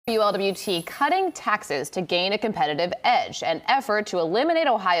WLWT cutting taxes to gain a competitive edge. An effort to eliminate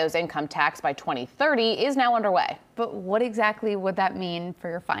Ohio's income tax by 2030 is now underway. But what exactly would that mean for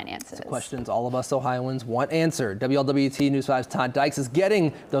your finances? Questions all of us Ohioans want answered. WLWT News 5's Todd Dykes is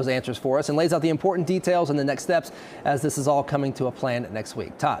getting those answers for us and lays out the important details and the next steps as this is all coming to a plan next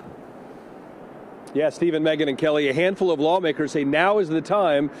week. Todd. Yeah, Stephen, Megan, and Kelly, a handful of lawmakers say now is the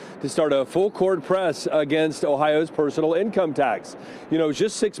time to start a full court press against Ohio's personal income tax. You know,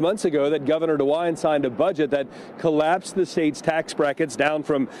 just 6 months ago that Governor DeWine signed a budget that collapsed the state's tax brackets down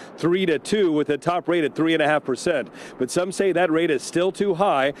from 3 to 2 with a top rate at 3.5%. But some say that rate is still too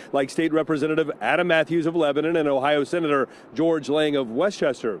high, like State Representative Adam Matthews of Lebanon and Ohio Senator George Lang of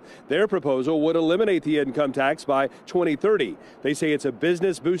Westchester. Their proposal would eliminate the income tax by 2030. They say it's a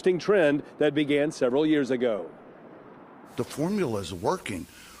business boosting trend that began several years ago. The formula is working.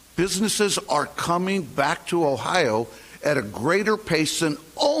 Businesses are coming back to Ohio at a greater pace than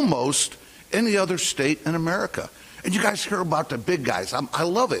almost any other state in America. And you guys hear about the big guys. I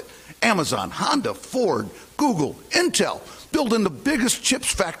love it. Amazon, Honda, Ford, Google, Intel, building the biggest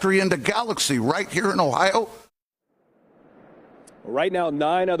chips factory in the galaxy right here in Ohio. Right now,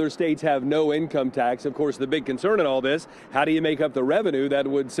 9 other states have no income tax. Of course, the big concern in all this, how do you make up the revenue that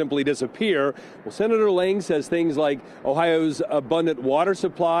would simply disappear? Well, Senator Lang says things like Ohio's abundant water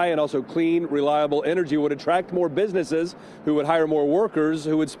supply and also clean, reliable energy would attract more businesses who would hire more workers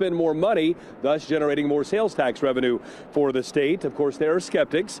who would spend more money, thus generating more sales tax revenue for the state. Of course, there are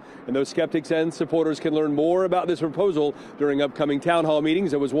skeptics, and those skeptics and supporters can learn more about this proposal during upcoming town hall meetings.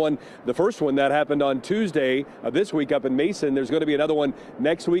 There was the first one that happened on Tuesday of this week up in Mason. There's going to be another one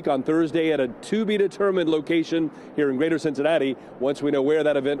next week on Thursday at a to-be-determined location here in Greater Cincinnati. Once we know where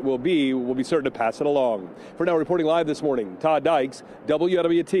that event will be, we'll be certain to pass it along. For now, reporting live this morning, Todd Dykes,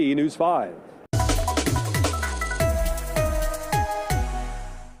 WLWT News 5.